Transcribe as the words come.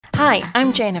Hi,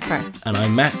 I'm Jennifer. And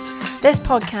I'm Matt. This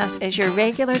podcast is your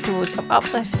regular dose of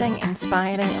uplifting,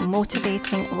 inspiring and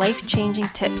motivating life-changing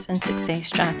tips and success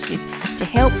strategies to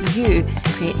help you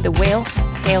create the wealth,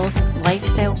 health,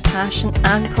 lifestyle, passion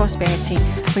and prosperity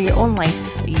for your own life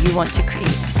that you want to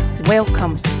create.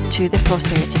 Welcome to the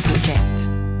Prosperity Project.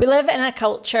 We live in a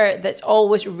culture that's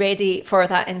always ready for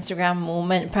that Instagram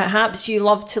moment. Perhaps you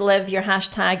love to live your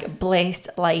hashtag blessed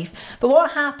life. But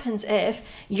what happens if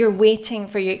you're waiting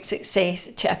for your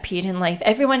success to appear in life?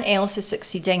 Everyone else is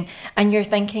succeeding and you're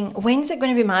thinking, when's it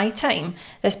going to be my time?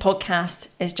 This podcast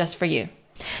is just for you.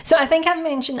 So I think I've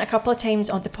mentioned a couple of times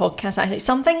on the podcast, actually,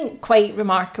 something quite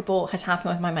remarkable has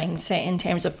happened with my mindset in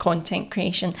terms of content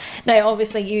creation. Now,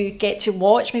 obviously, you get to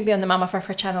watch maybe on the Mama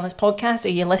Furfur channel this podcast, or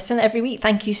you listen every week.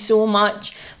 Thank you so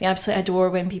much. We absolutely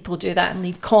adore when people do that and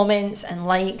leave comments and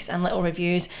likes and little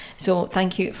reviews. So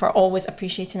thank you for always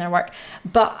appreciating our work.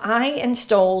 But I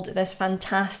installed this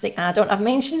fantastic add-on. I've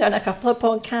mentioned it on a couple of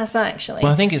podcasts, actually.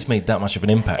 Well, I think it's made that much of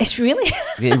an impact. It's really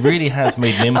It really has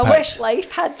made an impact. I wish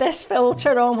life had this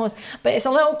filter almost, but it's a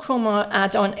little Chroma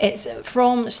add-on. It's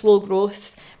from Slow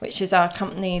Growth, which is a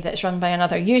company that's run by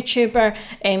another YouTuber.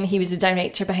 He was the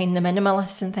director behind The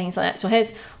Minimalists and things like that. So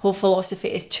his whole philosophy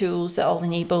is tools that will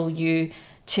enable you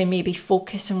to maybe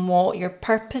focus on what your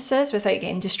purpose is without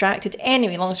getting distracted.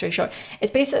 Anyway, long story short,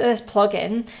 it's basically this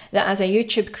plugin that as a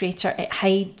YouTube creator, it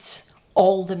hides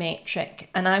all the metric.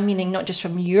 And I'm meaning not just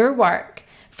from your work,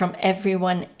 from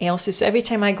everyone else's. So every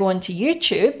time I go onto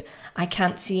YouTube, I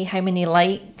can't see how many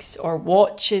likes or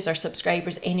watches or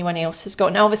subscribers anyone else has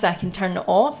got. Now, obviously, I can turn it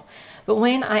off. But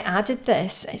when I added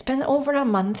this, it's been over a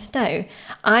month now.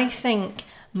 I think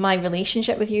my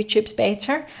relationship with YouTube's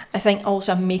better. I think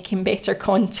also I'm making better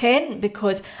content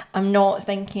because I'm not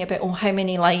thinking about, how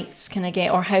many likes can I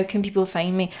get or how can people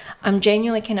find me? I'm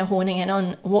genuinely kind of honing in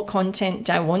on what content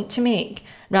do I want to make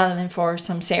rather than for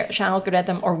some search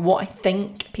algorithm or what I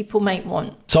think people might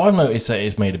want. So I've noticed that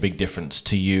it's made a big difference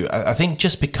to you. I think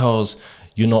just because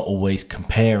you're not always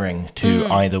comparing to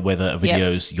either whether a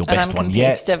video is your best one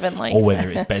yet or whether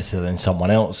it's better than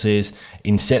someone else's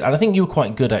instead. And I think you were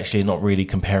quite good actually not really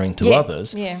comparing to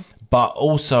others. Yeah. But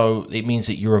also it means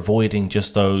that you're avoiding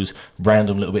just those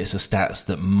random little bits of stats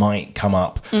that might come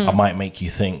up and might make you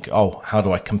think, how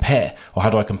do I compare? Or how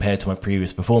do I compare to my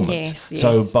previous performance? Yes.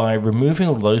 So by removing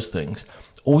all those things,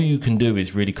 all you can do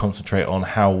is really concentrate on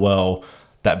how well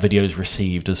that video is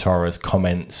received as far as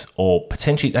comments or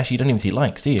potentially, actually you don't even see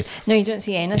likes, do you? No, you don't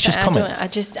see anything. It's just comments.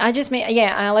 I just make,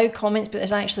 I allow comments, but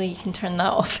there's actually, you can turn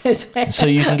that off as well. So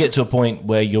you can get to a point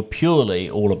where you're purely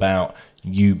all about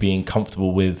you being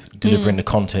comfortable with delivering the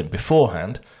content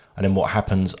beforehand, and then what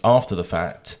happens after the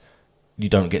fact, you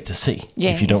don't get to see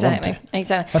if you don't want to.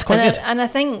 Exactly. That's quite good. And I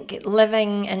think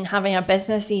living and having a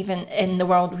business, even in the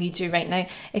world we do right now,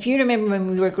 if you remember when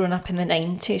we were growing up in the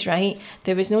 90s, right,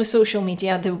 there was no social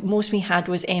media. The most we had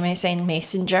was MSN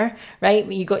Messenger, right,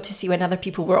 where you got to see when other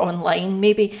people were online.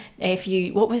 Maybe if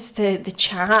you, what was the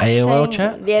chat AOL thing?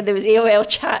 chat? Yeah, there was AOL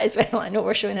chat as well. I know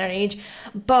we're showing our age.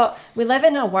 But we live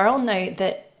in a world now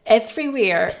that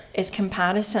everywhere is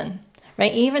comparison.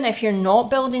 Right? Even if you're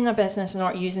not building a business and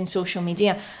not using social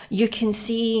media, you can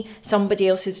see somebody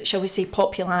else's, shall we say,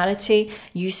 popularity.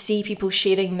 You see people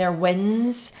sharing their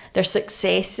wins, their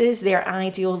successes, their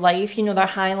ideal life, their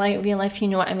highlight reel, if you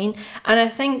know what I mean. And I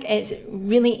think it's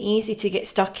really easy to get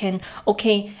stuck in,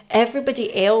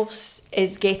 everybody else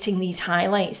is getting these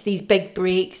highlights, these big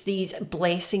breaks, these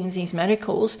blessings, these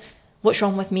miracles. What's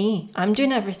wrong with me? I'm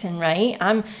doing everything right.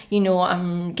 I'm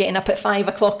getting up at 5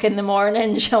 o'clock in the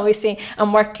morning, shall we say.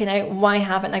 I'm working out. Why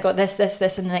haven't I got this,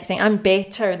 and the next thing? I'm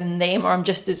better than them, or I'm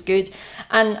just as good.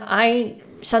 And I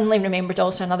suddenly remembered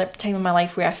also another time in my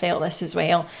life where I felt this as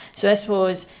well. So this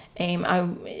was in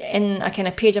a kind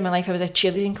of period of my life, I was a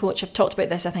cheerleading coach. I've talked about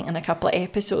this, I think, in a couple of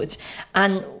episodes.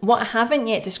 And what I haven't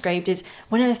yet described is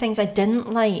one of the things I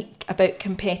didn't like about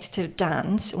competitive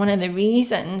dance. One of the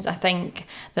reasons I think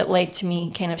that led to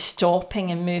me kind of stopping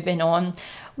and moving on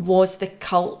was the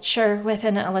culture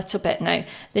within it a little bit. Now,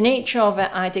 the nature of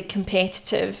it, I did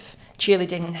competitive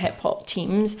cheerleading and hip hop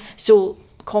teams. So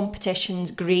competitions,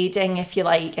 grading, if you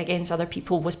like, against other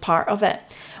people was part of it.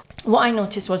 What I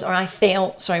noticed was my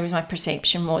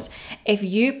perception was, if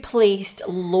you placed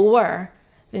lower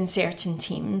than certain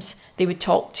teams, they would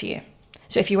talk to you.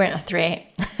 So if you weren't a threat,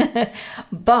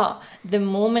 but the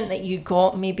moment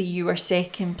that maybe you were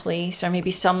second place, or maybe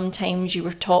sometimes you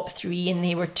were top 3 and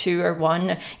they were 2 or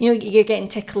 1, you're getting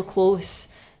tickle close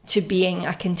to being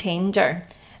a contender.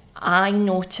 I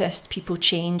noticed people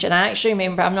change, and I actually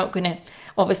remember,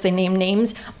 obviously name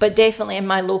names, but definitely in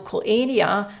my local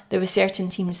area, there were certain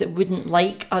teams that wouldn't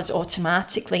like us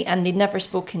automatically, and they'd never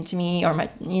spoken to me or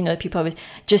the people I was,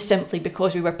 just simply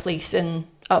because we were placing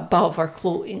above or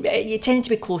close. You tended to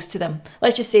be close to them.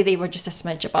 Let's just say they were just a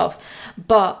smidge above.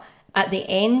 But at the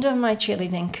end of my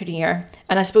cheerleading career,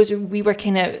 and I suppose we were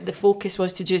the focus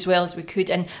was to do as well as we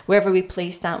could, and wherever we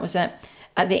placed, that was it.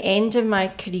 At the end of my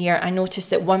career, I noticed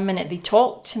that one minute they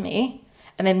talked to me,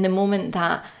 and then the moment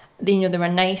that they were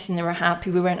nice and they were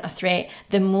happy, we weren't a threat.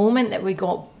 The moment that we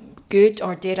got good,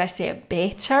 or dare I say it,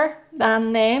 better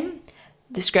than them,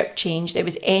 the script changed. It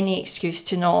was any excuse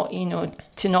to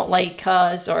not like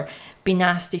us, or be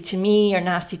nasty to me or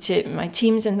nasty to my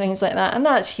teams and things like that. And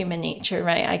that's human nature,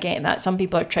 right? I get that. Some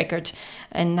people are triggered,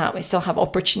 and that we still have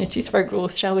opportunities for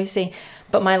growth, shall we say.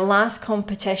 But my last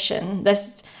competition,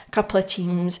 this couple of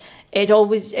teams, it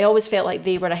always felt like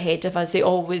they were ahead of us. They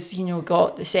always,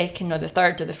 got the second or the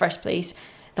third or the first place.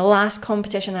 The last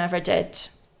competition I ever did,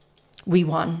 we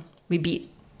won. We beat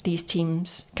these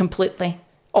teams completely,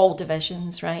 all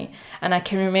divisions, right? And I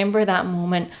can remember that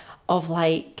moment of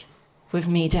like, we've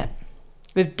made it.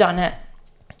 We've done it.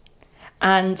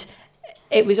 And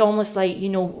it was almost like,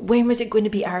 when was it going to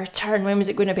be our turn? When was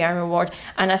it going to be our reward?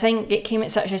 And I think it came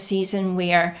at such a season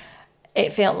where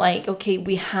it felt like, okay,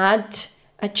 we had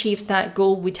achieved that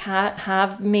goal. We'd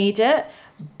have made it.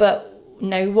 But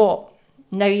now what?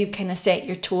 Now you've kind of set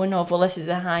your tone of, well, this is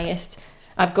the highest.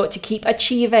 I've got to keep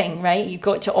achieving, right? You've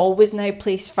got to always now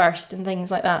place first and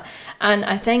things like that. And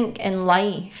I think in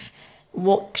life,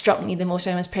 what struck me the most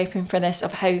when I was preparing for this,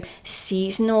 of how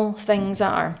seasonal things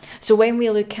are. So when we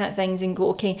look at things and go,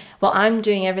 okay, well, I'm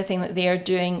doing everything that they're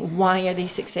doing. Why are they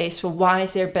successful? Why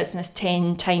is their business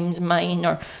 10 times mine?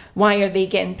 Or why are they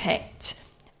getting picked?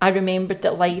 I remembered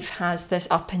that life has this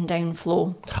up and down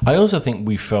flow. I also think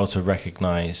we fail to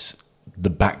recognise the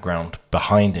background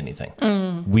behind anything.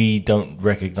 We don't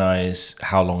recognise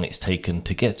how long it's taken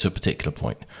to get to a particular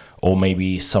point, or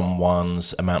maybe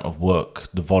someone's amount of work,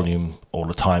 the volume or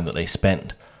the time that they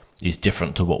spend is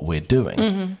different to what we're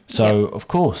doing. So of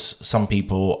course, some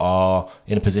people are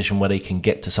in a position where they can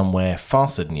get to somewhere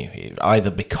faster than you,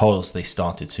 either because they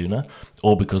started sooner,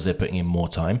 or because they're putting in more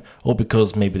time, or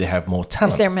because maybe they have more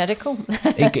talent. Is there miracle?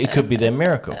 It could be their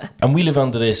miracle. And we live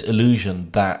under this illusion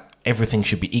that everything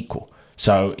should be equal.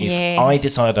 So if I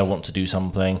decide I want to do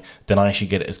something, then I should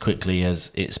get it as quickly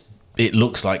as it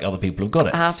looks like other people have got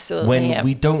it. Absolutely. When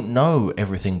we don't know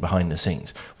everything behind the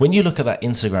scenes. When you look at that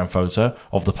Instagram photo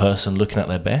of the person looking at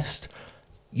their best,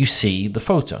 you see the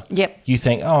photo. Yep. You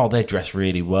think, oh, they're dressed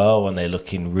really well and they're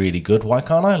looking really good. Why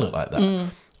can't I look like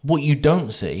that? What you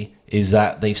don't see is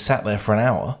that they've sat there for an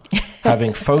hour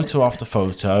having photo after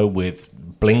photo with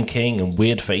blinking and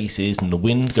weird faces and the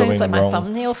wind going wrong. Sounds like my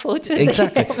thumbnail photos.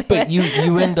 Exactly. But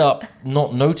you end up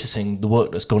not noticing the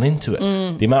work that's gone into it.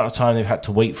 The amount of time they've had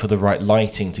to wait for the right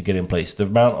lighting to get in place. The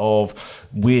amount of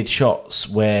weird shots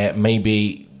where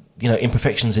maybe,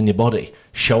 imperfections in your body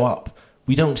show up.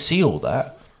 We don't see all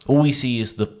that. All we see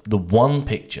is the one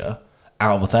picture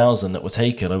out of 1,000 that were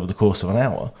taken over the course of an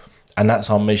hour. And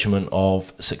that's our measurement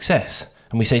of success.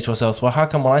 And we say to ourselves, well, how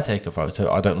come when I take a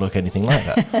photo, I don't look anything like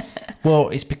that? Well,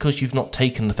 it's because you've not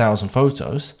taken 1,000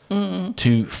 photos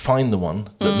to find the one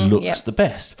that looks the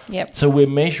best. Yep. So we're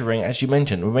measuring, as you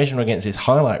mentioned, we're measuring against this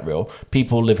highlight reel,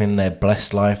 people living their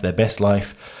blessed life, their best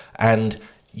life. And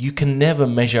you can never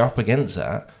measure up against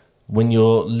that when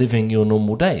you're living your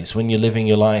normal days, when you're living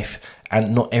your life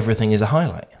and not everything is a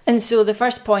highlight. And so the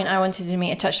first point I wanted to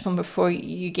make a touch upon before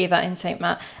you gave that insight,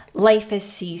 Matt, life is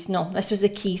seasonal. This was the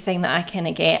key thing that I kind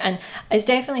of get. And it's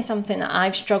definitely something that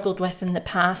I've struggled with in the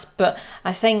past, but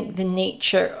I think the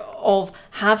nature of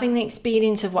having the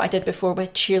experience of what I did before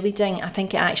with cheerleading, I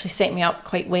think it actually set me up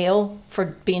quite well for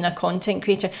being a content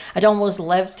creator. I'd almost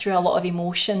lived through a lot of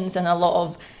emotions and a lot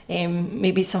of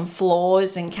maybe some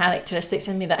flaws and characteristics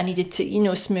in me that I needed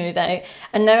to, smooth out.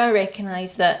 And now I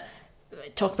recognise that,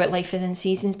 talk about life is in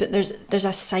seasons, but there's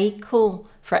a cycle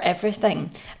for everything.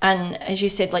 And as you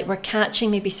said, like, we're catching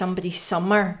maybe somebody's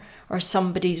summer or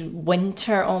somebody's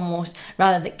winter almost,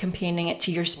 rather than comparing it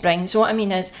to your spring. So what I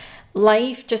mean is,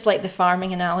 life, just like the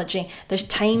farming analogy, there's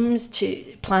times to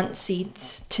plant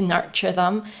seeds, to nurture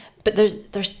them, but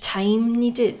there's time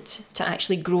needed to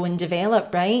actually grow and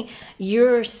develop, right?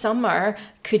 Your summer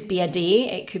could be a day,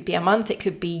 it could be a month, it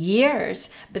could be years,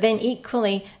 but then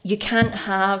equally, you can't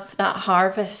have that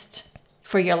harvest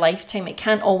for your lifetime. It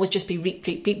can't always just be reap,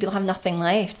 reap, reap. You'll have nothing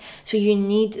left. So you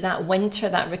need that winter,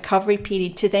 that recovery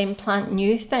period to then plant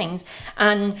new things.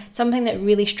 And something that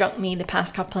really struck me the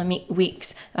past couple of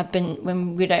weeks,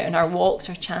 when we're out on our walks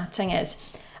or chatting, is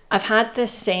I've had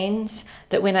this sense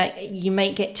that when you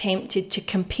might get tempted to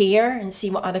compare and see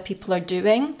what other people are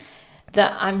doing,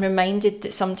 that I'm reminded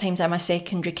that sometimes I'm a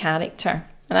secondary character.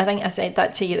 And I think I said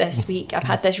that to you this week. I've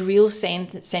had this real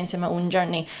sense in my own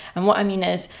journey. And what I mean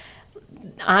is,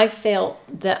 I felt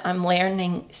that I'm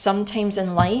learning sometimes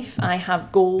in life, I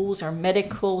have goals or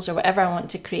miracles or whatever I want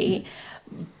to create,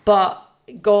 but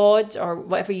God, or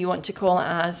whatever you want to call it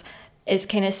as, is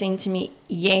kind of saying to me,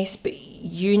 yes, but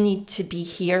you need to be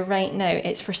here right now.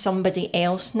 It's for somebody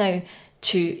else now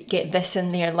to get this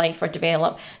in their life or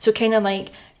develop. So kind of like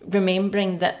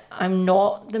remembering that I'm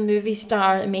not the movie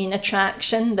star, the main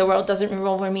attraction. The world doesn't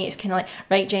revolve around me. It's kind of like,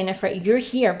 right, Jennifer, you're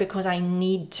here because I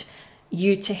need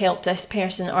you to help this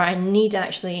person, or I need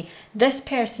actually this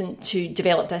person to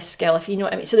develop this skill, if you know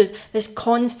what I mean. So there's this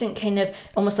constant kind of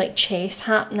almost like chess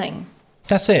happening.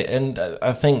 That's it. And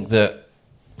I think that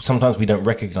sometimes we don't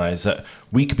recognize that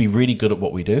we could be really good at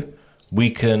what we do. We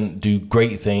can do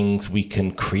great things. We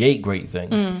can create great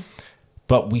things.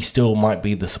 But we still might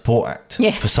be the support act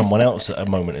for someone else at a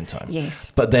moment in time.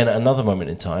 Yes. But then at another moment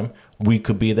in time, we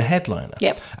could be the headliner.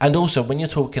 Yep. And also, when you're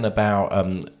talking about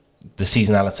the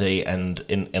seasonality and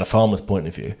in a farmer's point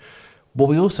of view, what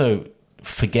we also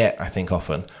forget, I think,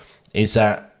 often, is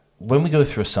that when we go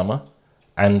through a summer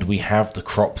and we have the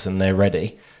crops and they're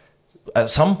ready, at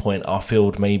some point our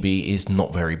field maybe is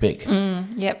not very big.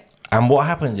 Yep. And what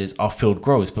happens is our field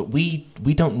grows, but we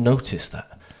don't notice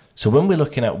that. So when we're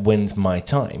looking at when's my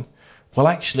time, well,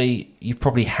 actually, you've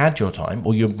probably had your time,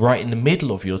 or you're right in the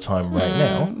middle of your time right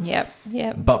now.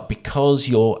 Yep. But because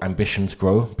your ambitions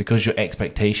grow, because your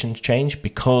expectations change,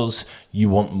 because you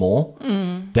want more,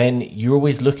 then you're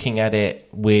always looking at it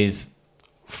with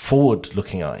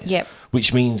forward-looking eyes. Yep.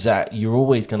 Which means that you're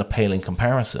always going to pale in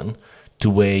comparison to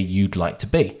where you'd like to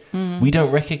be. We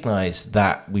don't recognize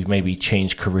that we've maybe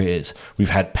changed careers,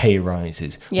 we've had pay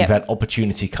rises, we've had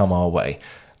opportunity come our way.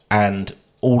 And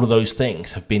all of those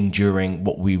things have been during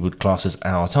what we would class as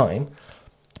our time,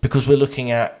 because we're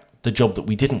looking at the job that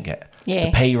we didn't get,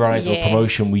 the pay rise or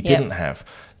promotion we didn't have,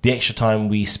 the extra time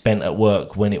we spent at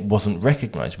work when it wasn't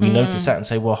recognized. We notice that and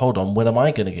say, well, hold on, when am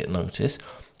I going to get noticed?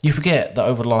 You forget that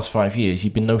over the last 5 years,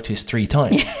 you've been noticed 3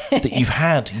 times, that you've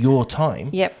had your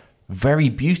time very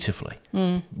beautifully.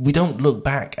 We don't look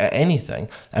back at anything.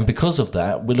 And because of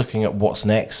that, we're looking at what's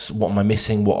next, what am I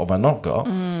missing, what have I not got?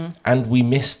 And we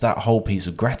miss that whole piece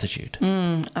of gratitude.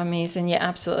 Amazing. Yeah,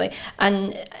 absolutely.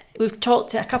 And we've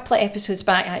talked a couple of episodes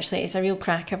back, actually. It's a real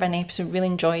cracker of an episode. Really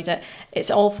enjoyed it. It's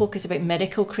all focused about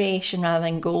miracle creation rather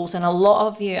than goals. And a lot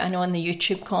of you, I know in the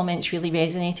YouTube comments, really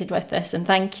resonated with this. And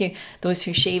thank you, those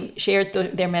who shared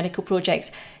their miracle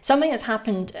projects. Something that's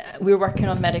happened, we're working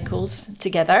on miracles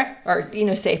together, or,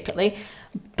 separately.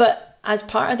 But as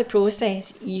part of the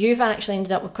process, you've actually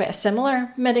ended up with quite a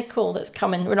similar miracle that's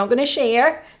coming. We're not going to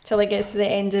share till it gets to the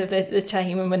end of the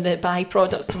time and when the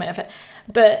byproducts come out of it.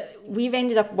 But we've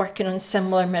ended up working on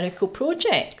similar miracle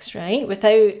projects, right?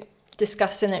 Without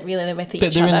discussing it really with each other.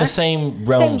 They're in the same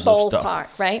realms same of stuff. Ballpark,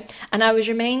 right? And I was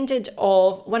reminded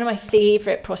of one of my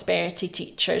favourite prosperity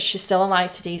teachers. She's still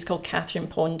alive today. She's called Catherine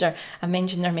Ponder. I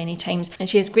mentioned her many times. And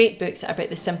she has great books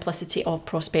about the simplicity of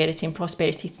prosperity and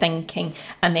prosperity thinking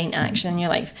and then action in your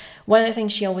life. One of the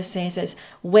things she always says is,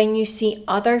 when you see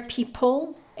other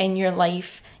people in your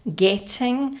life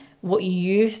getting what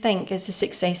you think is the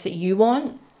success that you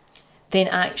want, then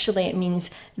actually it means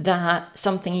that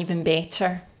something even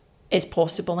better is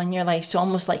possible in your life. So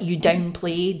almost like you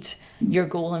downplayed your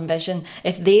goal and vision.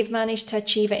 If they've managed to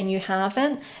achieve it and you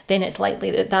haven't, then it's likely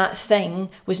that thing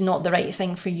was not the right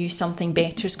thing for you. Something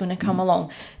better is going to come along.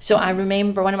 So I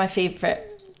remember one of my favourite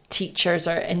teachers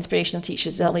or inspirational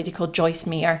teachers is a lady called Joyce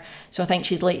Meyer. So I think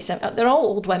she's late. They're all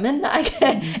old women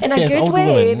in a good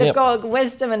way. Women, they've got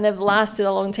wisdom and they've lasted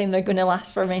a long time. They're going to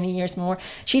last for many years more.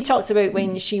 She talks about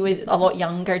when she was a lot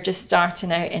younger, just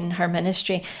starting out in her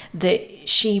ministry, that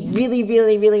she really,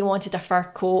 really, really wanted a fur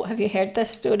coat. Have you heard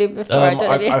this story before?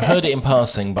 I've heard it in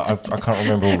passing, but I can't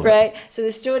remember all of it. Right. So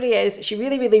the story is she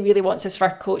really, really, really wants this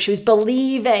fur coat. She was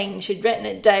believing, she'd written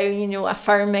it down,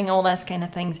 affirming all this kind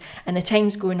of things. And the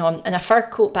time's going on. And a fur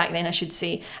coat back then, I should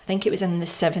say, I think it was in the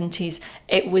 70s,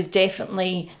 it was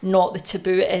definitely not the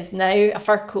taboo it is now. A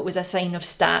fur coat was a sign of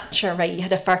stature, right? You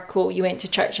had a fur coat, you went to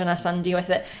church on a Sunday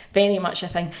with it, very much a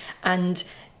thing. And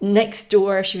next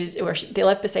door, they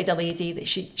lived beside a lady that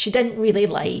she didn't really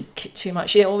like too much.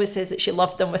 She always says that she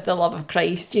loved them with the love of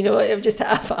Christ, it was just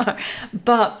a far.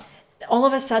 But all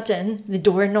of a sudden, the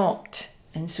door knocked.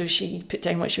 And so she put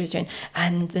down what she was doing.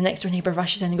 And the next door neighbour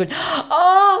rushes in and going,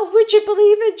 "Oh, would you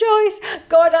believe it, Joyce?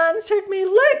 God answered me.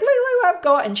 Look what I've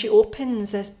got." And she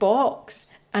opens this box.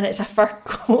 and it's a fur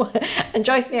coat. And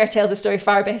Joyce Mayer tells a story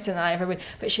far better than I ever would.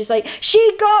 But she's like,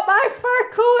 she got my fur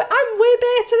coat. I'm way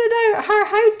better than her.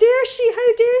 How dare she?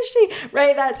 How dare she?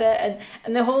 Right, that's it.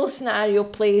 And the whole scenario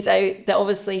plays out that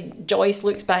obviously Joyce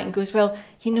looks back and goes, well,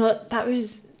 that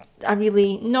was a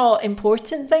really not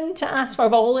important thing to ask for.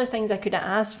 Of all the things I could have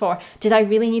asked for, did I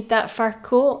really need that fur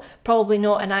coat? Probably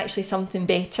not. And actually something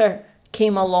better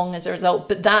came along as a result,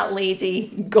 but that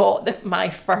lady got my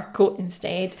fur coat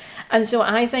instead. And so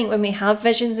I think when we have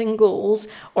visions and goals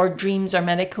or dreams or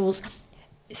miracles,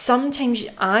 sometimes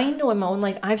I know in my own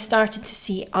life I've started to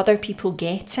see other people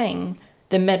getting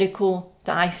the miracle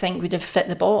that I think would have fit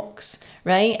the box,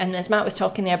 right? And as Matt was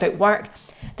talking there about work,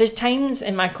 there's times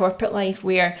in my corporate life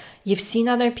where you've seen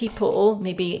other people,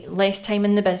 maybe less time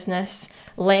in the business,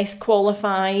 less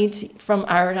qualified from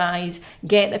our eyes,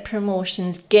 get the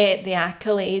promotions, get the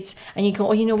accolades, and you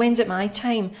go, when's it my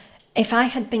time? If I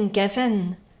had been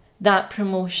given that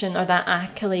promotion or that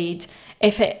accolade,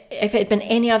 if it had been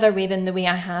any other way than the way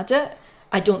I had it,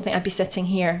 I don't think I'd be sitting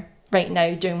here right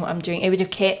now doing what I'm doing. It would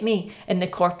have kept me in the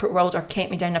corporate world or kept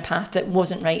me down a path that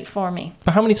wasn't right for me.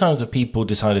 But how many times have people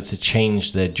decided to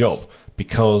change their job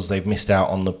because they've missed out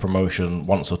on the promotion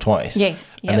once or twice?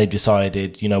 Yes. Yep. And they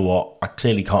decided, you know what, I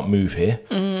clearly can't move here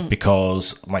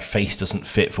because my face doesn't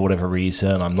fit for whatever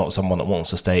reason. I'm not someone that wants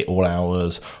to stay all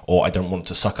hours, or I don't want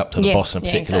to suck up to the boss in a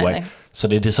particular way. So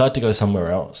they decide to go somewhere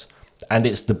else. And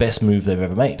it's the best move they've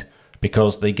ever made,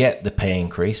 because they get the pay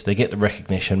increase, they get the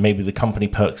recognition, maybe the company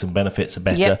perks and benefits are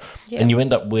better, and you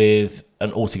end up with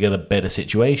an altogether better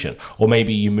situation. Or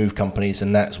maybe you move companies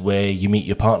and that's where you meet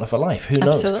your partner for life. Who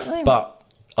knows? Absolutely. But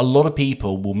a lot of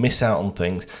people will miss out on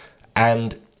things,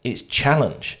 and it's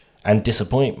challenge and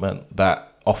disappointment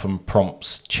that often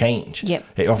prompts change.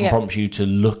 It often prompts you to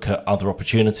look at other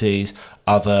opportunities,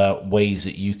 other ways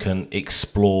that you can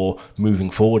explore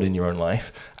moving forward in your own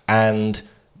life. And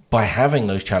by having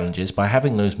those challenges, by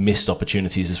having those missed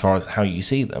opportunities as far as how you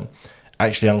see them,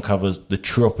 actually uncovers the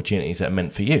true opportunities that are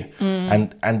meant for you.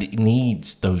 And it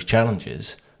needs those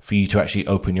challenges for you to actually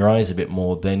open your eyes a bit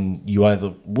more than you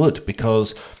either would,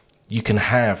 because you can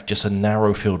have just a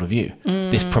narrow field of view.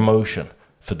 This promotion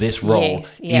for this role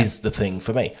is the thing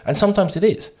for me. And sometimes it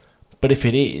is. But if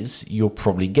it is, you'll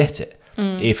probably get it.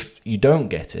 If you don't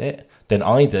get it, then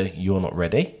either you're not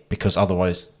ready, because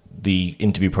otherwise the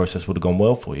interview process would have gone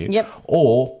well for you,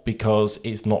 or because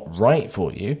it's not right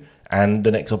for you and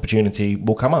the next opportunity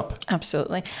will come up.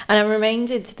 Absolutely. And I'm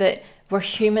reminded that we're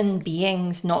human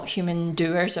beings, not human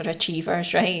doers or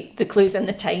achievers, right? The clue's in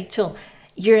the title.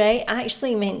 You're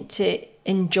actually meant to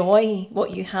enjoy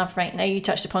what you have right now. You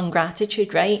touched upon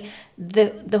gratitude, right?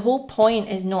 The whole point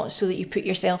is not so that you put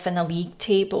yourself in a league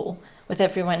table with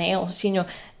everyone else.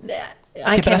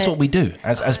 But that's what we do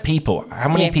as people. How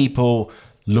many people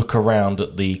look around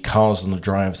at the cars and the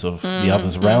drives of the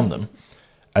others around them,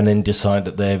 and then decide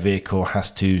that their vehicle has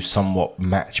to somewhat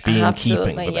match, be in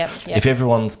keeping with it? If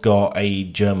everyone's got a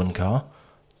German car,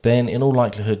 then in all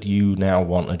likelihood you now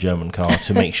want a German car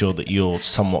to make sure that you're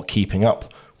somewhat keeping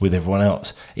up with everyone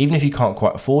else. Even if you can't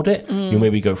quite afford it, you'll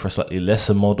maybe go for a slightly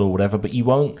lesser model or whatever, but you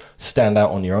won't stand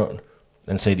out on your own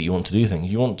and say that you want to do things.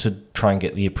 You want to try and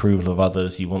get the approval of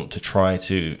others. You want to try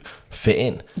to fit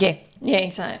in. Yeah,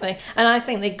 exactly. And I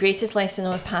think the greatest lesson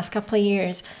over the past couple of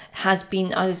years has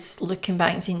been us looking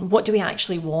back and saying, what do we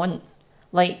actually want?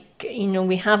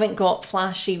 We haven't got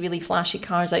really flashy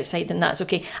cars outside, and that's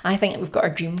okay. I think we've got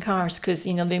our dream cars because,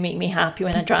 they make me happy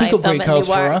when I drive them. We've got great cars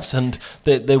for us, and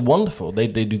they're wonderful. They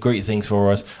do great things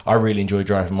for us. I really enjoy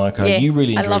driving my car. You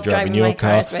really enjoy driving your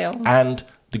car as well. And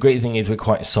the great thing is we're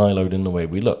quite siloed in the way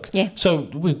we look. So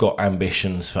we've got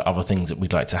ambitions for other things that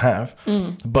we'd like to have,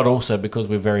 but also because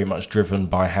we're very much driven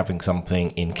by having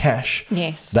something in cash,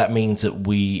 that means that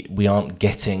we aren't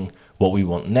getting what we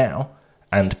want now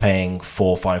and paying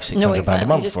 £400-600 a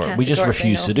month for it. We just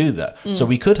refuse to do that. So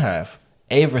we could have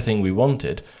everything we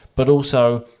wanted, but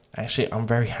also, actually, I'm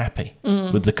very happy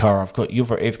with the car I've got.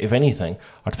 If anything,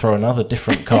 I'd throw another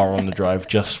different car on the drive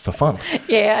just for fun.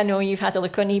 Yeah, I know you've had a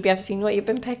look on eBay. I've seen what you've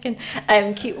been picking.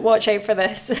 Watch out for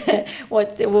this,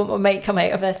 what might come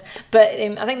out of this. But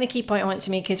I think the key point I want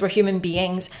to make is we're human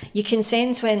beings. You can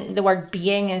sense when the word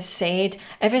being is said,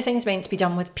 everything's meant to be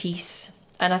done with peace.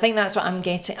 And I think that's what I'm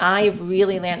getting. I've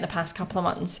really learned the past couple of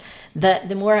months that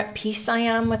the more at peace I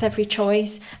am with every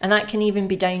choice, and that can even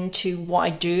be down to what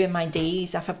I do in my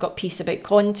days, if I've got peace about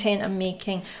content I'm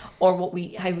making, or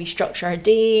how we structure our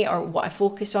day, or what I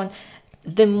focus on,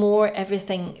 the more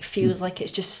everything feels like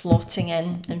it's just slotting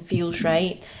in and feels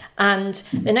right. And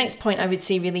the next point I would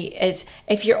say really is,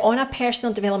 if you're on a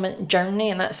personal development journey,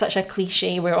 and that's such a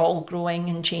cliche, we're all growing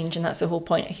and changing, that's the whole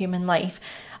point of human life.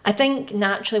 I think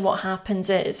naturally what happens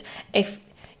is, if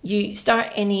you start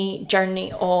any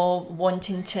journey of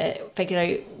wanting to figure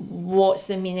out what's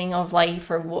the meaning of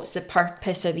life or what's the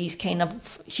purpose of these kind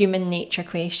of human nature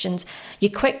questions, you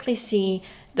quickly see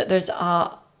that there's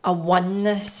a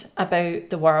oneness about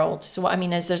the world. So what I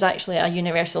mean is, there's actually a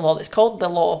universal law that's called the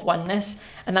law of oneness,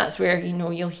 and that's where, you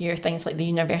know, you'll hear things like the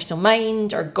universal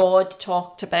mind or God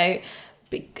talked about,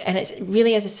 and it's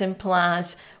really as simple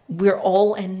as, we're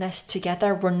all in this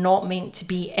together. We're not meant to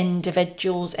be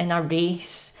individuals in a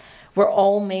race. We're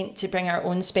all meant to bring our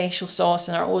own special sauce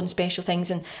and our own special things.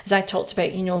 And as I talked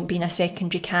about, you know, being a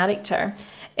secondary character,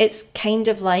 it's kind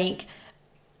of like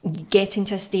getting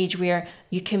to a stage where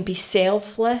you can be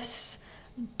selfless,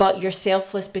 but you're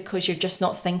selfless because you're just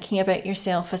not thinking about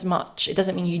yourself as much. It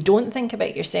doesn't mean you don't think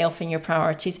about yourself and your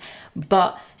priorities,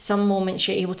 but some moments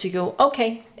you're able to go,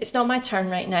 okay, it's not my turn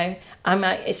right now.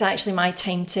 It's actually my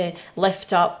time to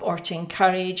lift up or to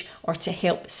encourage or to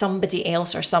help somebody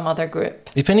else or some other group.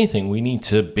 If anything, we need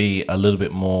to be a little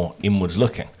bit more inwards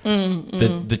looking.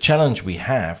 The challenge we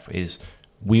have is,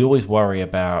 we always worry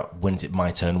about, when's it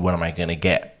my turn? When am I going to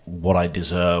get what I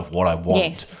deserve, what I want?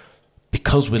 Yes.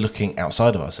 Because we're looking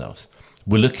outside of ourselves.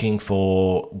 We're looking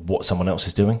for what someone else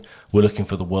is doing. We're looking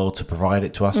for the world to provide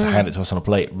it to us, to hand it to us on a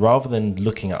plate, rather than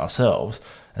looking at ourselves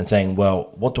and saying,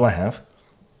 well, what do I have?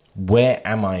 Where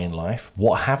am I in life?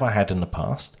 What have I had in the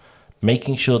past?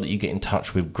 Making sure that you get in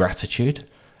touch with gratitude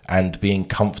and being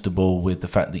comfortable with the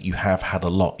fact that you have had a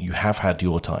lot. You have had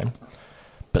your time.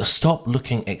 But stop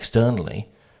looking externally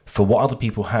for what other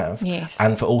people have,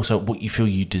 and for also what you feel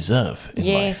you deserve in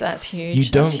life. Yes, that's huge. You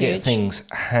don't get things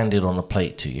handed on a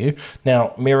plate to you.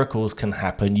 Now, miracles can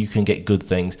happen, you can get good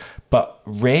things, but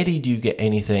rarely do you get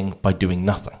anything by doing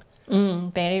nothing.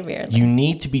 Very rarely. You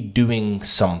need to be doing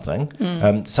something.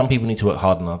 Some people need to work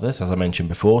harder than others, as I mentioned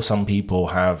before. Some people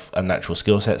have a natural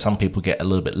skill set. Some people get a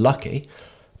little bit lucky.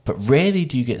 But rarely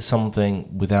do you get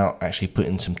something without actually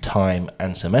putting some time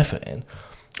and some effort in.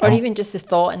 Or even just the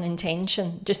thought and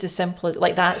intention, just as simple as,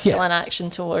 like, that's still an action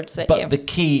towards it. But the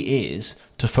key is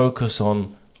to focus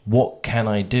on, what can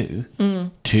I do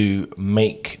to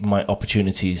make my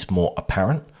opportunities more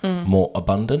apparent, more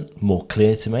abundant, more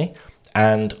clear to me?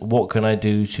 And what can I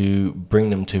do to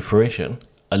bring them to fruition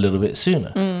a little bit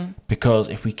sooner? Because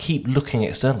if we keep looking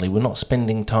externally, we're not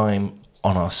spending time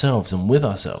on ourselves and with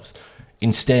ourselves.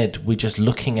 Instead, we're just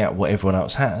looking at what everyone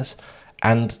else has.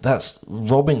 And that's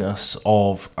robbing us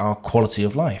of our quality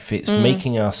of life. It's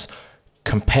making us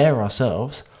compare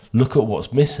ourselves, look at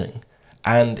what's missing,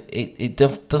 and it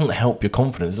doesn't help your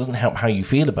confidence. It doesn't help how you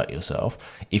feel about yourself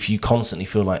if you constantly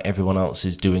feel like everyone else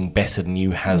is doing better than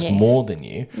you, has more than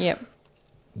you. Yep.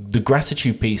 The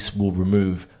gratitude piece will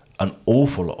remove an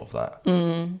awful lot of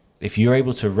that. If you're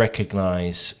able to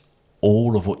recognize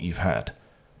all of what you've had,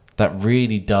 that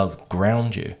really does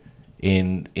ground you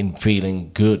in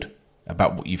feeling good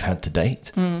about what you've had to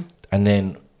date. And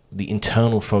then the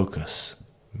internal focus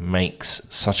makes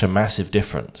such a massive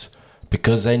difference,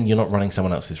 because then you're not running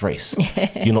someone else's race.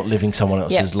 You're not living someone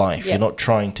else's life. You're not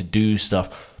trying to do stuff.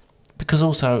 Because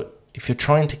also, if you're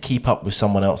trying to keep up with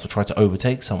someone else or try to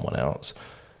overtake someone else,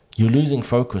 you're losing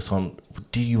focus on,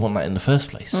 do you want that in the first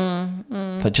place?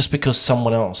 Like, just because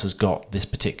someone else has got this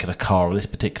particular car or this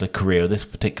particular career or this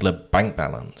particular bank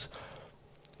balance,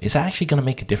 is that actually going to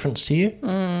make a difference to you?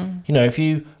 You know, if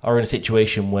you are in a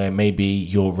situation where maybe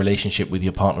your relationship with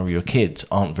your partner or your kids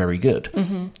aren't very good,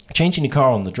 changing your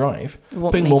car on the drive,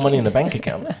 putting more money in the bank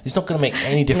account, it's not going to make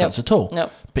any difference at all.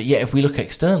 But yet, if we look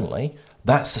externally,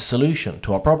 that's the solution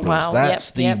to our problems.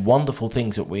 That's the wonderful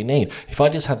things that we need. If I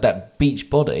just had that beach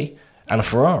body and a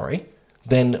Ferrari,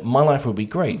 then my life would be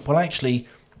great. Well, actually,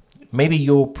 maybe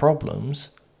your problems,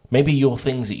 maybe your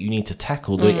things that you need to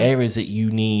tackle, the areas that you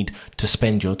need to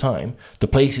spend your time, the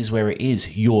places where it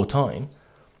is your time,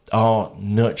 are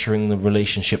nurturing the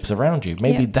relationships around you.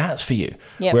 Maybe that's for you.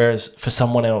 Whereas for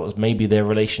someone else, maybe their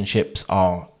relationships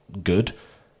are good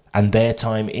and their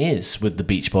time is with the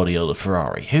beach body or the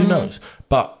Ferrari. Who knows?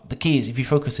 But the key is, if you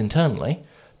focus internally,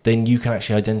 then you can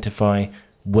actually identify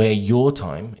where your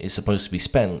time is supposed to be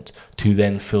spent to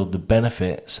then feel the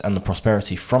benefits and the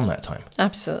prosperity from that time.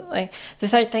 Absolutely. The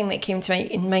third thing that came to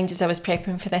my mind as I was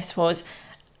prepping for this was,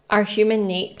 our human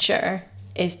nature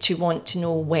is to want to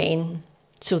know when.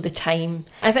 So the time,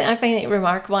 I find it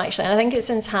remarkable actually, and I think it's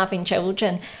since having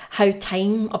children how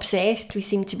time obsessed we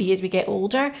seem to be as we get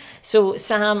older. So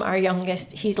Sam, our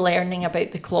youngest, he's learning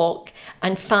about the clock,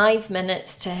 and 5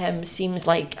 minutes to him seems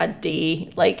like a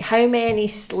day. Like, how many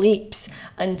sleeps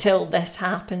until this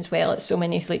happens? Well, it's so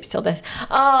many sleeps till this.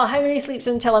 Oh, how many sleeps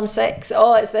until I'm 6?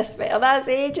 Oh, it's this bit. Oh, that's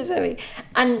ages away.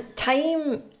 And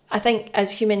time, I think,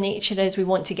 as human nature is, we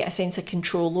want to get a sense of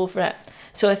control over it.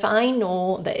 So if I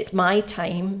know that it's my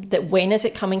time, that when is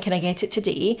it coming, can I get it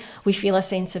today? We feel a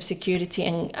sense of security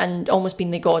and almost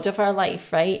being the god of our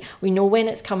life, right? We know when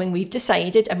it's coming, we've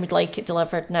decided, and we'd like it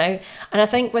delivered now. And I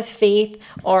think with faith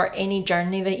or any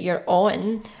journey that you're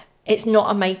on, it's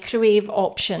not a microwave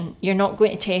option. You're not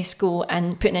going to Tesco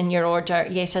and putting in your order,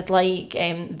 yes, I'd like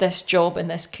this job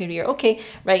and this career. Okay,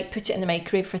 right, put it in the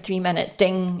microwave for 3 minutes,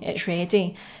 ding, it's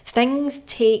ready. Things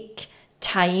take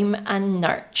time and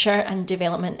nurture and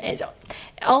development. Is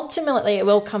ultimately, it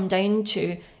will come down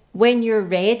to when you're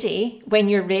ready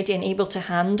and able to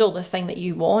handle the thing that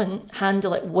you want,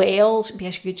 handle it well, be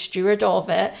a good steward of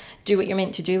it, do what you're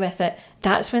meant to do with it.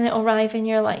 That's when it'll arrive in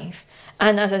your life.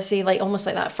 And as I say, like almost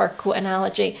like that fur coat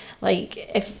analogy, like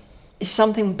if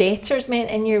something better is meant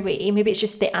in your way, maybe it's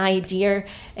just the idea.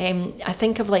 I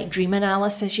think of like dream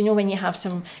analysis, you know, when you have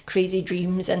some crazy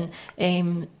dreams and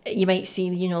you might see,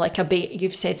 you know, like a bear.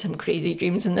 You've said some crazy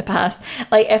dreams in the past.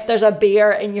 Like if there's a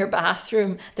bear in your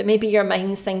bathroom that maybe your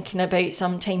mind's thinking about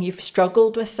sometime you've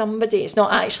struggled with somebody, it's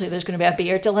not actually there's going to be a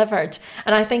bear delivered.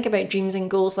 And I think about dreams and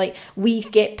goals, like we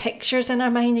get pictures in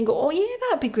our mind and go, oh yeah,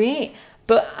 that'd be great.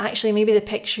 But actually maybe the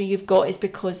picture you've got is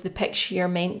because the picture you're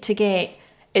meant to get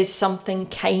is something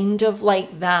kind of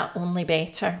like that, only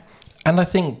better. And I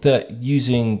think that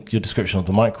using your description of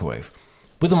the microwave,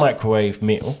 with a microwave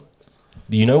meal,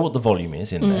 you know what the volume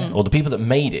is in there, or the people that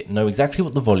made it know exactly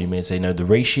what the volume is. They know the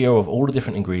ratio of all the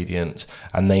different ingredients,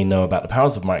 and they know about the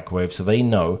powers of microwave, so they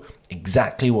know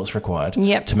exactly what's required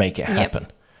to make it happen.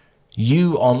 Yep.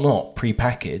 You are not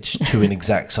prepackaged to an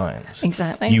exact science.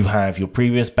 Exactly. You have your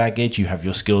previous baggage, you have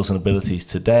your skills and abilities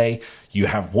today, you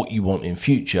have what you want in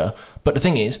future. But the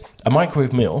thing is, a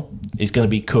microwave meal is going to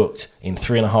be cooked in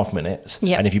 3.5 minutes.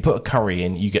 Yep. And if you put a curry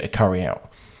in, you get a curry out.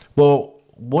 Well,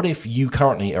 what if you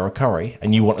currently are a curry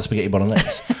and you want a spaghetti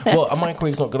bolognese? Well, a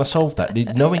microwave's not going to solve that.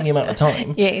 Knowing the amount of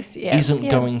time isn't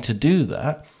going to do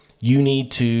that. You need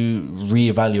to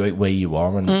reevaluate where you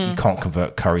are, and you can't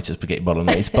convert curry to spaghetti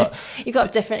bolognese. But you've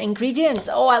got different ingredients.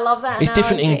 Oh, I love that. It's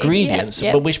different ingredients,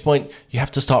 at which point you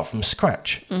have to start from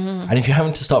scratch. And if you're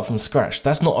having to start from scratch,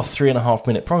 that's not a 3.5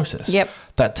 minute process.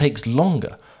 That takes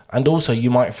longer. And also, you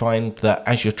might find that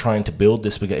as you're trying to build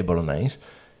this spaghetti bolognese,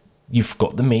 you've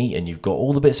got the meat and you've got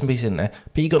all the bits and pieces in there,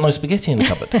 but you've got no spaghetti in the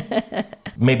cupboard.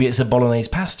 Maybe it's a bolognese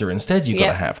pasta instead you've got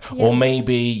to have. Or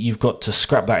maybe you've got to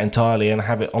scrap that entirely and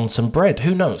have it on some bread.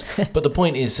 Who knows? But the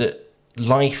point is that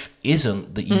life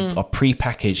isn't that you are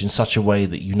prepackaged in such a way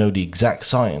that you know the exact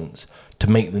science to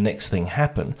make the next thing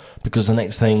happen, because the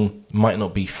next thing might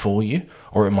not be for you,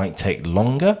 or it might take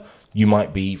longer. You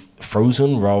might be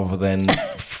frozen rather than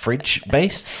fridge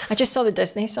based. I just saw the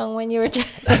Disney song when you were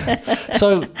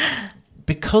So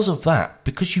because of that,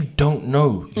 because you don't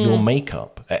know your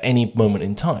makeup at any moment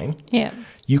in time,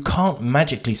 you can't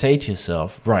magically say to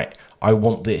yourself, right, I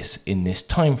want this in this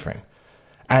time frame.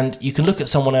 And you can look at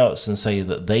someone else and say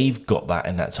that they've got that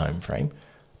in that time frame.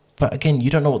 But again, you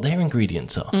don't know what their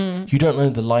ingredients are. You don't know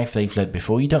the life they've led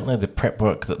before. You don't know the prep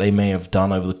work that they may have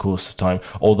done over the course of time,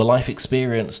 or the life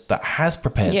experience that has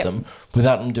prepared them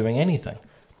without them doing anything.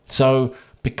 So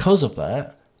because of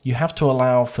that, you have to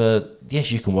allow for, yes,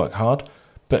 you can work hard,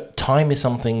 but time is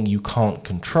something you can't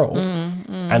control.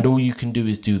 And all you can do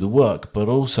is do the work. But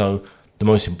also the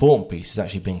most important piece is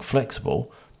actually being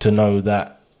flexible to know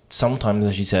that sometimes,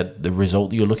 as you said, the result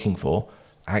that you're looking for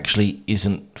actually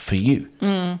isn't for you.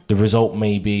 The result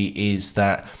maybe is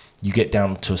that you get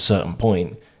down to a certain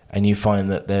point and you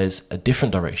find that there's a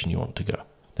different direction you want to go.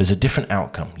 There's a different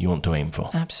outcome you want to aim for.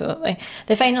 Absolutely.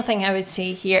 The final thing I would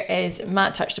say here is,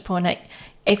 Matt touched upon it,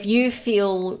 if you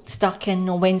feel stuck in,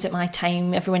 oh, when's it my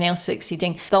time, everyone else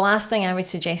succeeding, the last thing I would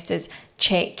suggest is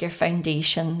check your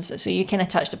foundations. So you kind of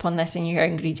touched upon this in your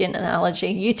ingredient analogy.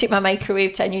 You took my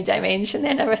microwave to a new dimension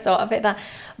there, never thought about that.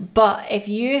 But if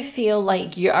you feel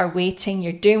like you are waiting,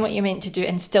 you're doing what you're meant to do,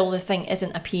 and still the thing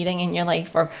isn't appearing in your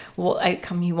life or what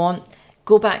outcome you want,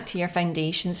 go back to your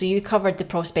foundation. So you covered the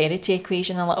prosperity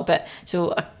equation a little bit.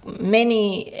 So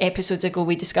many episodes ago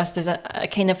we discussed as a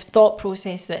kind of thought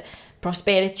process that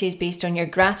prosperity is based on your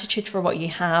gratitude for what you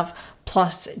have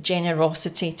plus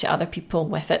generosity to other people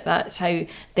with it. That's how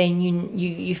then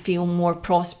you feel more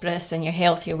prosperous, and your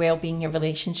health, your well-being, your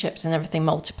relationships and everything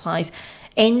multiplies.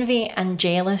 Envy and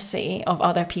jealousy of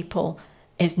other people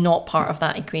is not part of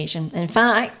that equation. In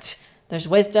fact, there's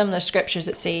wisdom, there's scriptures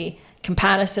that say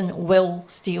comparison will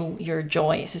steal your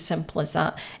joy. It's as simple as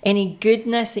that. Any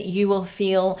goodness that you will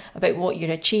feel about what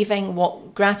you're achieving,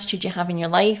 what gratitude you have in your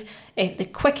life, the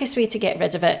quickest way to get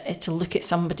rid of it is to look at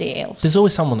somebody else. There's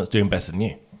always someone that's doing better than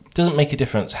you. It doesn't make a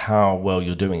difference how well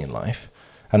you're doing in life.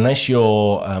 Unless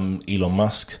you're Elon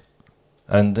Musk,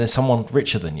 and there's someone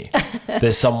richer than you.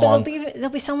 There's someone. There'll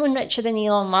be someone richer than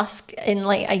Elon Musk in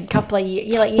like a couple of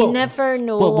years. You never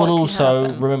know. Well,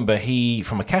 also remember, he,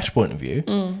 from a cash point of view,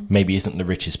 maybe isn't the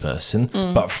richest person,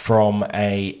 but from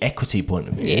a equity point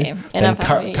of view, then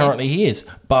currently he is.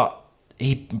 But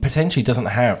he potentially doesn't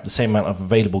have the same amount of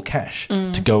available cash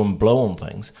to go and blow on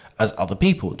things as other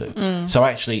people do. So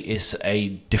actually it's a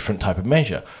different type of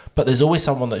measure. But there's always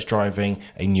someone that's driving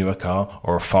a newer car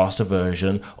or a faster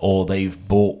version, or they've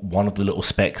bought one of the little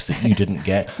specs that you didn't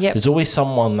get. There's always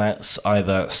someone that's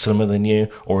either slimmer than you,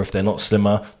 or if they're not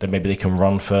slimmer, then maybe they can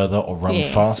run further or run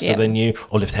faster than you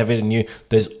or lift heavier than you.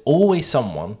 There's always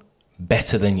someone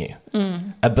better than you.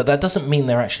 But that doesn't mean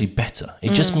they're actually better.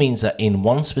 It just means that in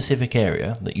one specific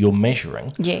area that you're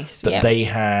measuring, they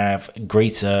have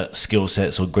greater skill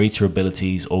sets or greater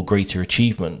abilities or greater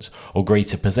achievements or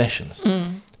greater possessions.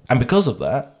 And because of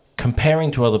that,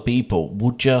 comparing to other people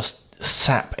will just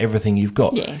sap everything you've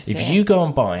got. If you go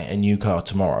and buy a new car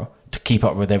tomorrow to keep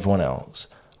up with everyone else,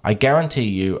 I guarantee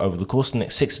you, over the course of the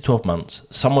next 6 to 12 months,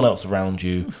 someone else around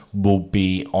you will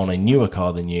be on a newer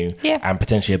car than you and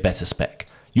potentially a better spec.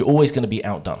 You're always going to be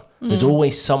outdone. There's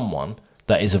always someone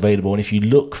that is available. And if you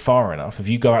look far enough, if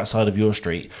you go outside of your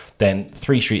street, then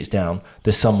 3 streets down,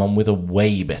 there's someone with a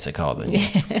way better car than you.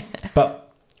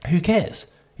 But who cares?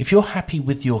 If you're happy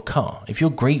with your car, if you're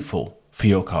grateful for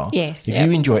your car, if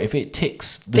you enjoy it, if it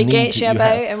ticks the needs that you have. If it gets you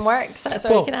about and works, that's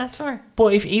all you can ask for.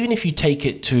 Well, even if you take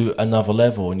it to another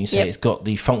level and you say it's got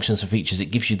the functions and features, it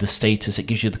gives you the status, it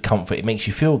gives you the comfort, it makes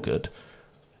you feel good,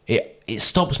 it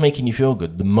stops making you feel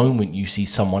good the moment you see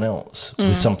someone else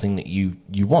with something that you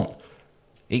want.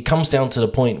 It comes down to the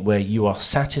point where you are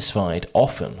satisfied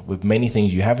often with many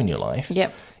things you have in your life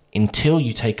until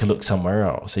you take a look somewhere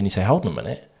else and you say, hold on a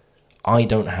minute, I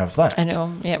don't have that. I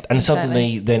know, And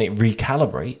suddenly then it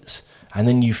recalibrates and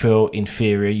then you feel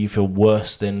inferior, you feel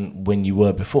worse than when you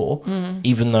were before,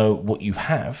 even though what you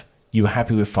have, you were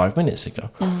happy with 5 minutes ago.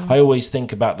 I always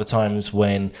think about the times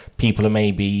when people are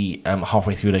maybe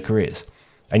halfway through their careers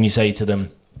and you say to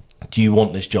them, do you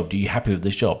want this job? Are you happy with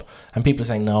this job? And people are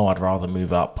saying, no, I'd rather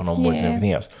move up and onwards and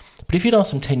everything else. But if you'd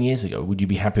asked them 10 years ago, would you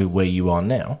be happy with where you are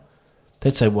now?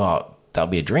 They'd say, well, that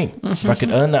would be a dream. If I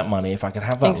could earn that money, if I could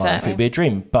have that life, it'd be a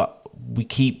dream. But we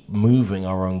keep moving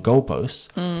our own goalposts.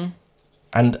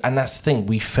 And that's the thing.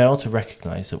 We fail to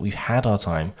recognize that we've had our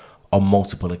time on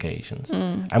multiple occasions.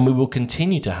 And we will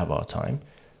continue to have our time.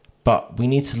 But we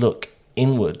need to look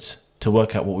inwards to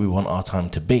work out what we want our time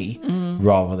to be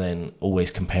rather than always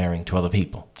comparing to other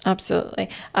people. Absolutely.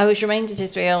 I was reminded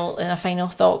as well, in a final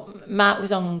thought, Matt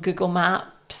was on Google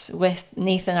Maps with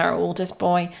Nathan, our oldest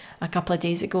boy, a couple of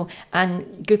days ago,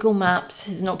 and Google Maps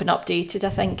has not been updated, I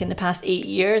think, in the past 8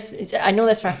 years. I know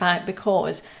this for a fact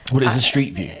because well, it's a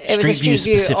street view. It was a street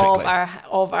view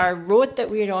of our road that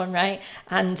we were on, right?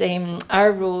 And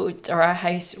our road or our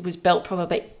house was built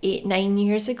probably about 9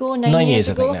 years ago. 9 years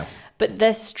ago. I think now. But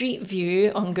this street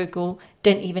view on Google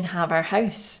didn't even have our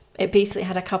house. It basically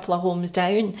had a couple of homes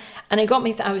down, and it got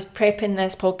me. I was prepping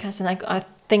this podcast, and I got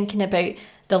thinking about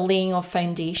the laying of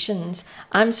foundations.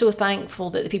 I'm so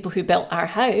thankful that the people who built our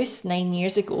house 9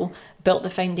 years ago built the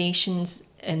foundations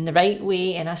in the right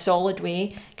way, in a solid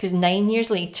way, because 9 years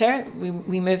later,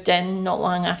 we moved in not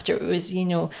long after it was,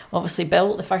 obviously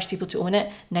built, the first people to own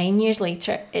it. 9 years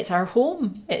later, it's our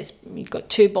home. We've got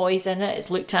 2 boys in it.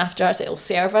 It's looked after us. It'll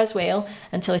serve us well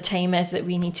until the time is that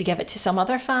we need to give it to some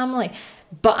other family.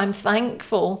 But I'm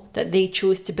thankful that they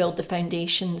chose to build the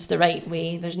foundations the right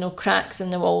way. There's no cracks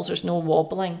in the walls. There's no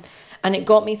wobbling. And it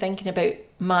got me thinking about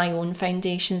my own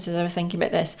foundations as I was thinking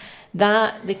about this.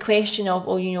 That the question of,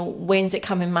 when's it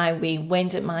coming my way?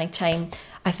 When's it my time?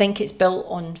 I think it's built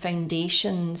on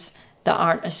foundations that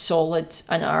aren't as solid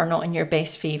and are not in your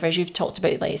best favour. As you've talked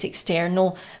about, like it's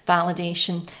external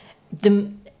validation.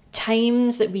 The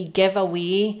times that we give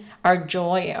away our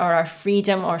joy or our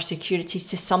freedom or securities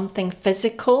to something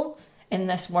physical in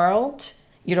this world,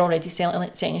 you're already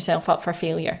setting yourself up for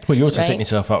failure. Well, you're also setting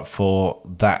yourself up for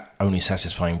that only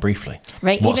satisfying briefly.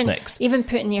 Right. What's next? Even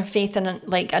putting your faith in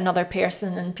another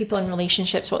person, and people in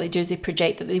relationships, what they do is they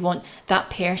project that they want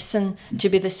that person to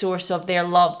be the source of their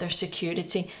love, their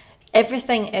security.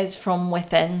 Everything is from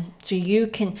within. So you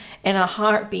can, in a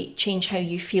heartbeat, change how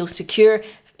you feel secure.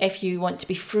 If you want to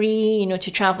be free,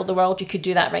 to travel the world, you could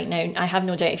do that right now. I have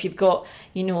no doubt if you've got,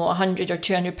 100 or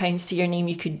 200 pounds to your name,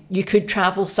 you could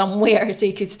travel somewhere. So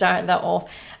you could start that off.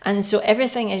 And so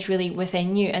everything is really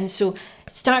within you. And so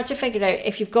start to figure out,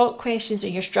 if you've got questions or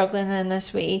you're struggling in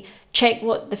this way, check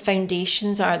what the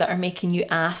foundations are that are making you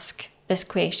ask this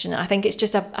question. I think it's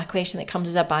just a question that comes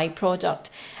as a byproduct.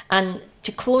 And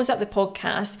to close up the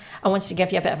podcast, I wanted to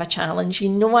give you a bit of a challenge. I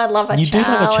love a challenge. You do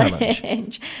love a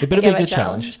challenge. It better be a good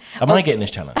challenge. Am I getting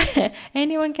this challenge?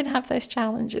 Anyone can have this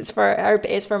challenge. It's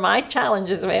for my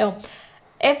challenge as well.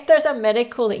 If there's a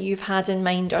miracle that you've had in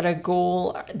mind, or a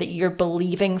goal that you're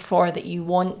believing for, that you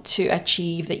want to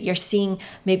achieve, that you're seeing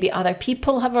maybe other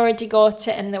people have already got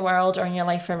it in the world or in your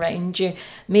life around you,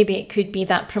 maybe it could be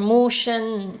that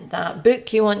promotion, that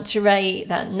book you want to write,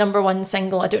 that #1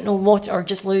 single, I don't know what, or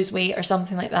just lose weight or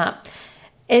something like that.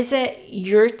 Is it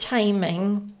your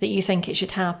timing that you think it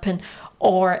should happen?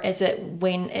 Or is it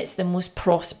when it's the most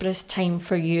prosperous time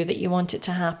for you that you want it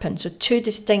to happen? So 2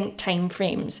 distinct time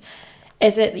frames.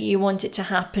 Is it that you want it to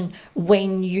happen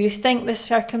when you think the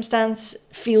circumstance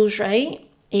feels right,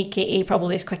 aka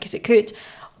probably as quick as it could?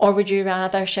 Or would you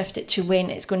rather shift it to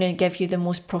when it's going to give you the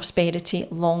most prosperity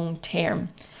long term?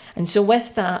 And so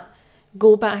with that,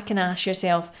 go back and ask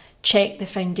yourself, check the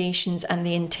foundations and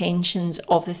the intentions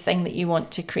of the thing that you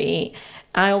want to create.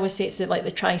 I always say it's like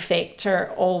the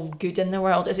trifecta of good in the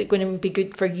world. Is it going to be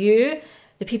good for you,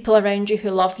 the people around you who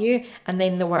love you, and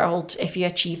then the world if you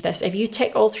achieve this? If you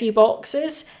tick all 3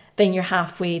 boxes, then you're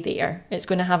halfway there. It's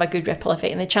going to have a good ripple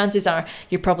effect, and the chances are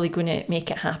you're probably going to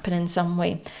make it happen in some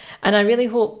way. And I really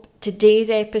hope today's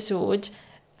episode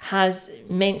has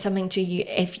meant something to you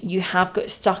if you have got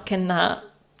stuck in that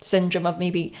syndrome of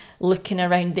maybe looking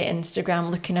around the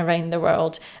Instagram, looking around the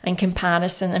world and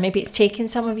comparison, and maybe it's taken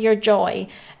some of your joy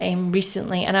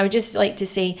recently. And I would just like to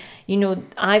say,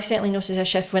 I've certainly noticed a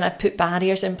shift when I put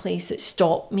barriers in place that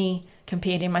stop me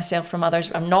comparing myself from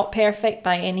others. I'm not perfect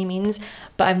by any means,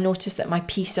 but I've noticed that my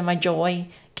peace and my joy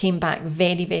came back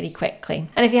very, very quickly.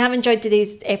 And if you have enjoyed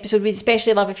today's episode, we'd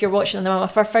especially love if you're watching on the Mama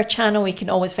Furfur channel. We can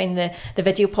always find the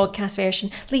video podcast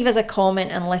version. Leave us a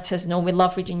comment and let us know. We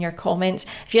love reading your comments.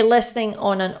 If you're listening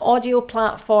on an audio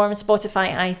platform,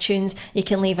 Spotify, iTunes, you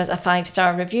can leave us a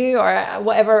 5-star review or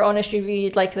whatever honest review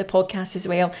you'd like of the podcast as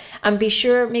well. And be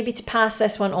sure maybe to pass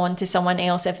this one on to someone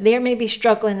else. If they're maybe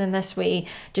struggling in this way,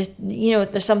 just,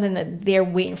 there's something that they're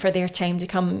waiting for their time to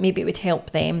come, maybe it would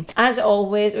help them. As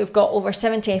always, we've got over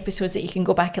 70 episodes that you can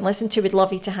go back and listen to. We'd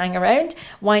love you to hang around.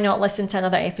 Why not listen to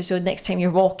another episode next time you're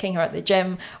walking or at the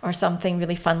gym or something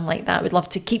really fun like that? We'd love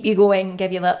to keep you going,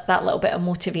 give you that little bit of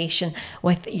motivation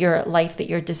with your life that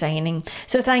you're designing.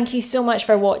 So thank you so much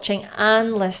for watching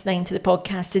and listening to the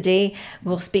podcast today.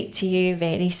 We'll speak to you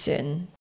very soon.